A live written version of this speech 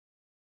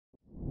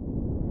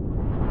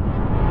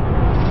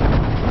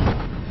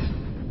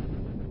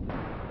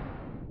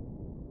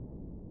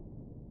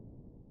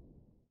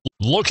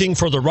Looking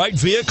for the right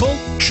vehicle?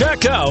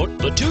 Check out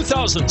the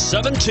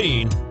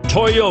 2017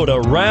 Toyota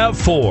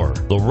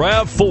RAV4. The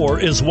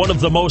RAV4 is one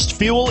of the most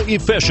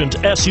fuel-efficient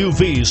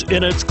SUVs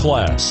in its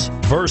class.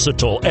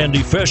 Versatile and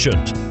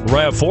efficient,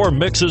 RAV4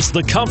 mixes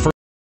the comfort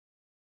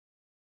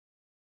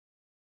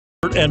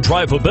and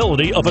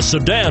drivability of a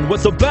sedan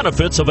with the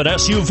benefits of an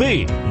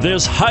SUV.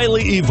 This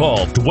highly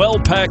evolved,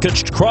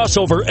 well-packaged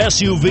crossover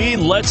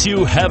SUV lets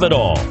you have it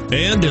all.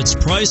 And it's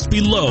priced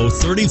below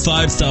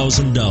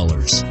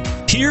 $35,000.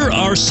 Here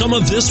are some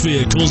of this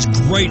vehicle's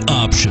great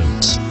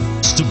options: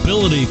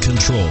 stability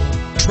control,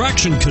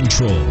 traction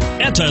control,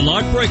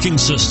 anti-lock braking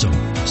system,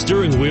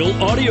 steering wheel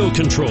audio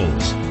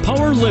controls,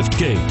 power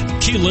liftgate,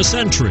 keyless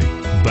entry,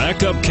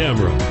 backup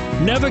camera,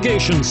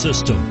 navigation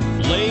system,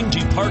 lane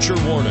departure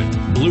warning,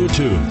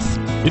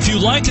 Bluetooth. If you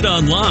like it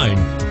online,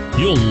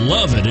 you'll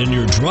love it in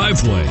your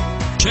driveway.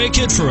 Take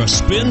it for a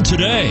spin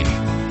today.